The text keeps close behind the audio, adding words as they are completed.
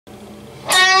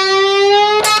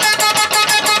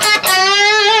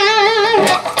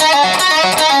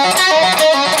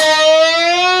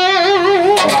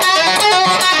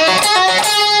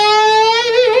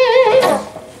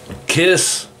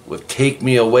Kiss with Take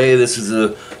Me Away. This is a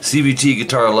CVT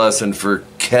guitar lesson for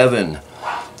Kevin.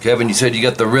 Kevin, you said you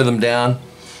got the rhythm down,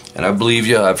 and I believe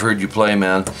you. I've heard you play,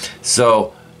 man.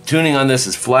 So tuning on this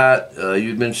is flat.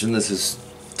 You mentioned this is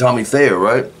Tommy Thayer,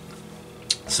 right?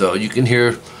 So you can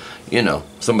hear, you know,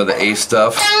 some of the A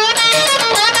stuff,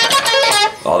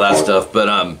 all that stuff. But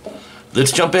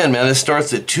let's jump in, man. This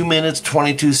starts at 2 minutes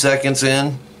 22 seconds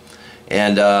in,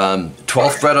 and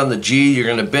 12th fret on the G. You're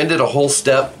gonna bend it a whole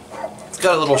step. It's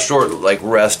got a little short like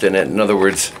rest in it. In other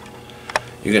words,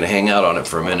 you're gonna hang out on it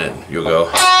for a minute. You'll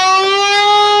go.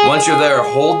 Once you're there,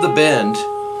 hold the bend,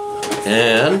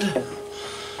 and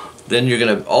then you're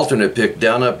gonna alternate pick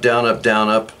down, up, down, up, down,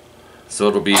 up. So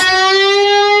it'll be, and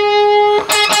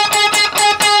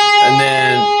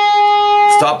then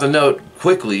stop the note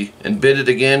quickly and bend it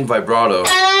again, vibrato.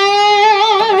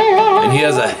 And he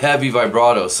has a heavy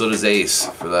vibrato, so does Ace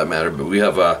for that matter, but we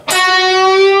have a.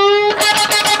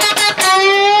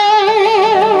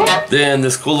 Then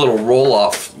this cool little roll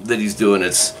off that he's doing,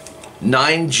 it's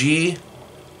 9G,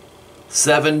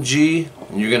 7G,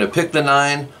 and you're gonna pick the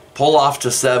 9, pull off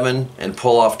to 7, and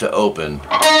pull off to open.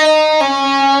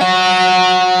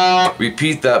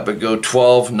 Repeat that, but go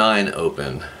 12, 9,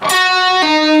 open.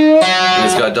 And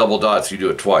it's got double dots, you do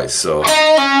it twice, so.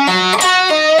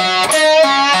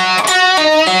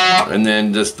 And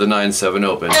then just the 9, 7,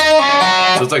 open.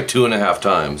 So it's like 2.5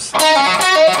 times.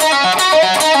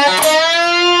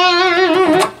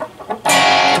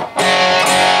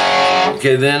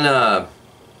 Okay, then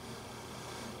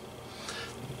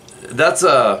that's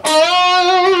a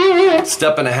 1.5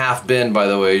 step bend, by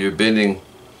the way. You're bending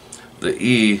the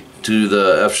E to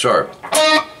the F sharp.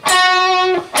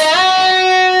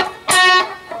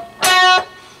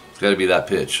 It's got to be that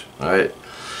pitch, alright?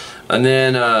 And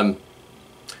then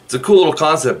it's a cool little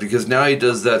concept because now he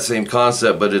does that same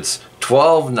concept, but it's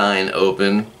 12, 9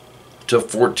 open to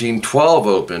 14, 12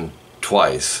 open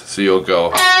twice. So you'll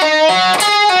go.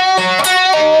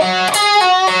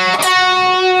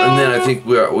 And then I think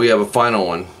we have a final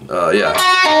one. Yeah.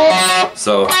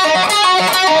 So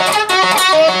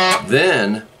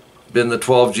then bend the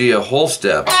 12G a whole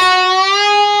step.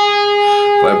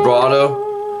 Vibrato.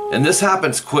 And this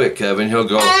happens quick, Kevin. He'll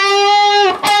go.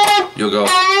 You'll go.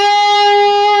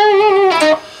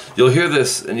 You'll hear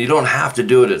this, and you don't have to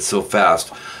do it. It's so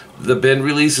fast. The bend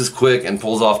release is quick and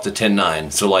pulls off to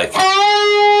 10-9. So like.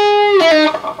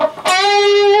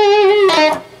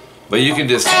 But you can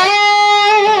just,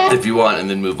 if you want, and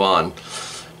then move on.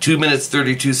 2 minutes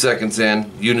 32 seconds in,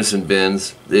 unison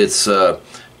bends. It's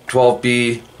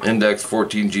 12B, index,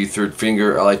 14G, third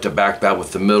finger. I like to back that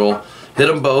with the middle. Hit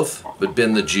them both, but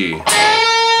bend the G.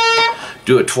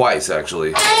 Do it twice,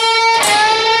 actually.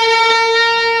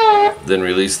 Then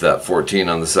release that 14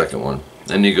 on the second one.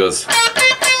 And he goes.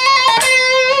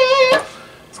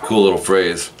 It's a cool little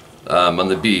phrase. On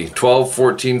the B, 12,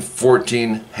 14,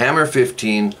 14, hammer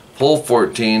 15, pull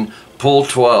 14, pull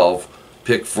 12,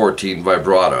 pick 14,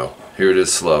 vibrato. Here it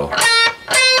is slow.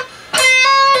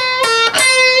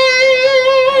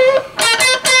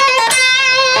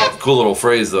 Cool little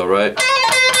phrase though, right?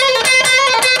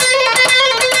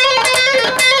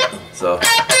 So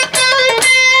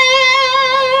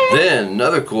then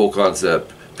another cool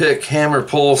concept. Pick, hammer,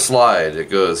 pull, slide. It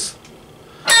goes.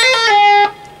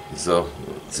 So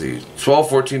let's see, 12,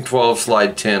 14, 12,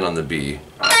 slide 10 on the B.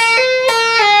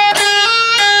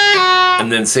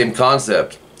 And then same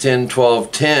concept, 10,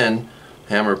 12, 10,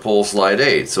 hammer, pull, slide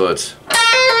 8. So it's.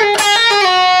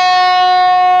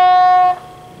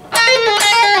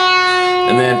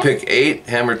 And then pick 8,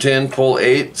 hammer 10, pull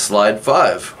 8, slide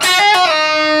 5.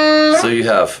 So you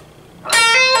have.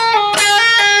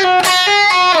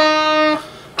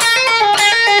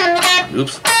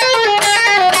 Oops.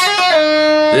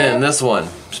 Then this one,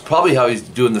 it's probably how he's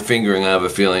doing the fingering, I have a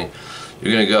feeling.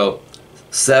 You're going to go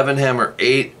 7, hammer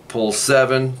 8, pull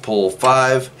 7, pull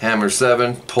 5, hammer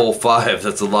 7, pull 5.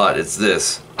 That's a lot. It's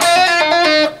this.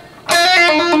 And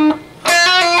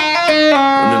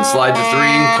then slide to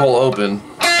 3, pull open.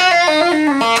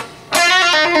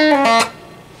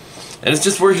 And it's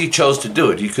just where he chose to do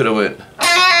it. He could have went,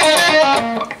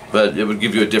 but it would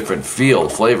give you a different feel,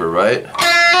 flavor, right?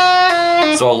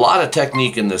 So a lot of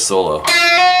technique in this solo.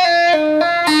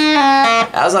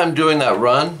 As I'm doing that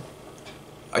run,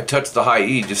 I touch the high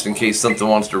E just in case something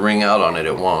wants to ring out on it,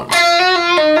 it won't.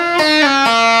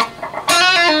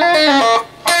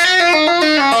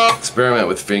 Experiment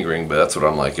with fingering, but that's what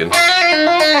I'm liking. Okay,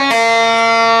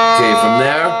 from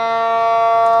there,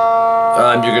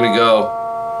 you're gonna go.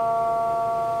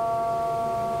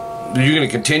 You're gonna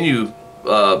continue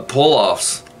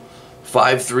pull-offs.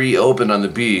 5-3 open on the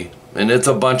B. And it's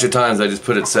a bunch of times I just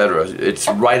put etc. It's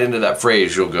right into that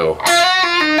phrase you'll go.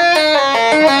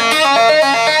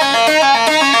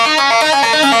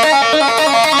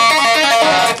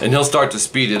 And he'll start to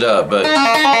speed it up, but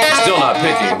he's still not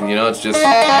picking, you know, it's just...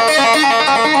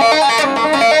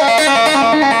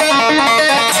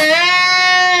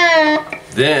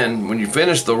 Then, when you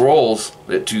finish the rolls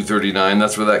at 239,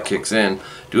 that's where that kicks in.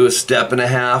 Do a step and a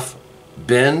half,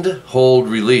 bend, hold,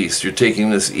 release. You're taking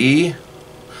this E,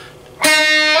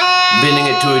 bending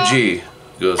it to a G.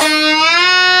 Goes.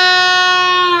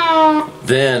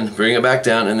 Then, bring it back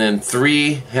down, and then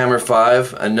 3, hammer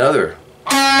 5, another.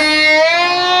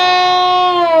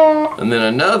 And then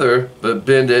another, but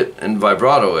bend it and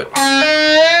vibrato it.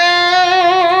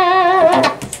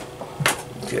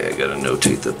 Okay, I gotta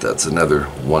notate that that's another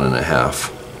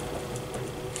 1.5.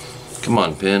 Come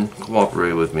on, Pin,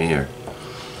 cooperate with me here.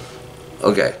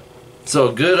 Okay,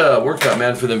 so good workout,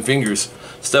 man, for them fingers.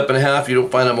 Step and a half, you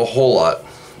don't find them a whole lot.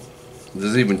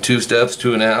 There's even 2 steps,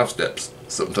 2.5 steps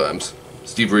sometimes.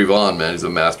 Steve Revon, man, he's a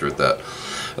master at that.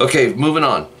 Okay, moving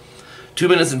on. 2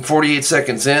 minutes and 48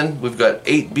 seconds in, we've got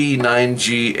 8B,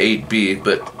 9G, 8B,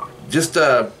 but just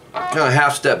kind of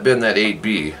half step bend that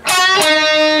 8B.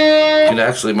 It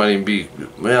actually might even be,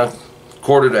 well,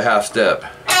 quarter to half step.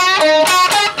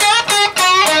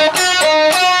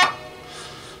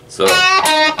 So,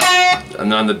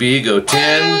 and on the B, go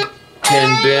 10,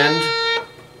 10 bend,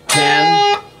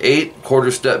 10, 8,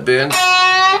 quarter step bend,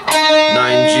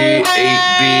 9G,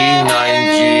 8B,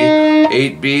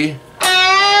 9G, 8B,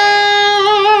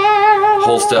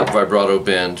 whole step vibrato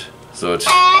bend. So it's...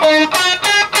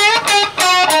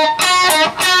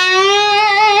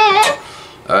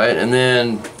 Alright, and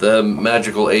then the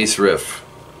magical ace riff.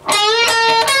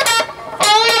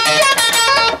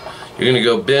 You're going to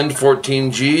go bend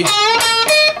 14G,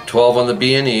 12 on the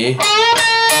B and E,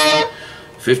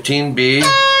 15B,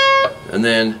 and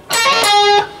then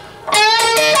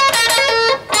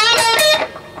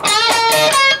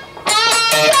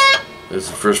there's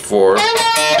the first 4,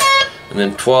 and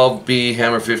then 12B,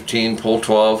 hammer 15, pull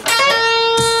 12,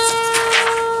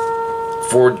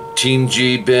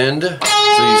 14G bend.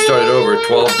 So you start it over,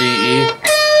 12BE.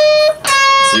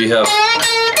 So you have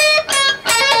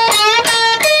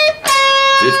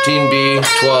 15B,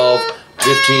 12,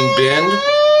 15 bend,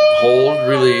 hold,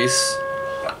 release,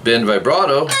 bend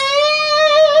vibrato,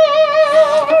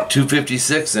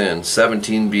 256 in,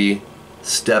 17B,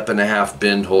 step and a half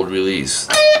bend, hold, release.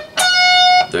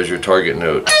 There's your target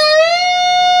note.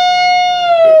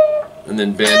 And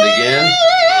then bend again,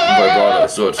 vibrato.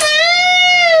 So it's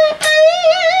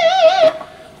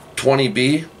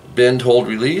 20B, bend, hold,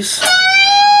 release,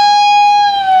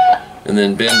 and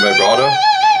then bend, vibrato,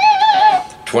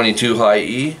 22 high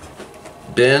E,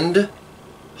 bend,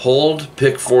 hold,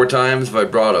 pick 4 times,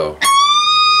 vibrato,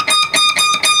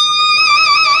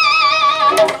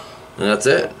 and that's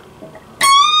it.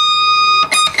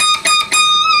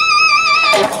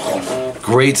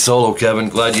 Great solo, Kevin.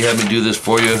 Glad you had me do this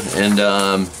for you, and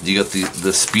you got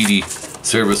the speedy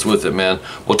service with it, man.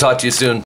 We'll talk to you soon.